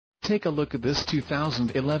Take a look at this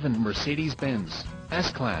 2011 Mercedes-Benz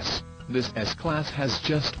S-Class. This S-Class has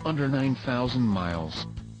just under 9,000 miles.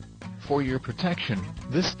 For your protection,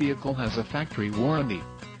 this vehicle has a factory warranty.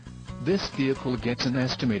 This vehicle gets an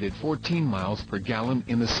estimated 14 miles per gallon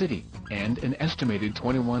in the city, and an estimated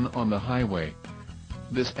 21 on the highway.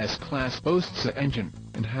 This S-Class boasts an engine,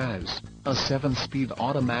 and has a 7-speed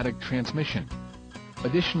automatic transmission.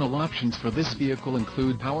 Additional options for this vehicle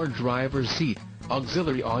include power driver's seat,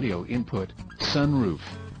 auxiliary audio input, sunroof,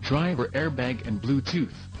 driver airbag and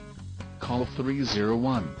Bluetooth. Call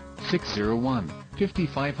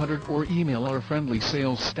 301-601-5500 or email our friendly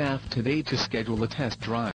sales staff today to schedule a test drive.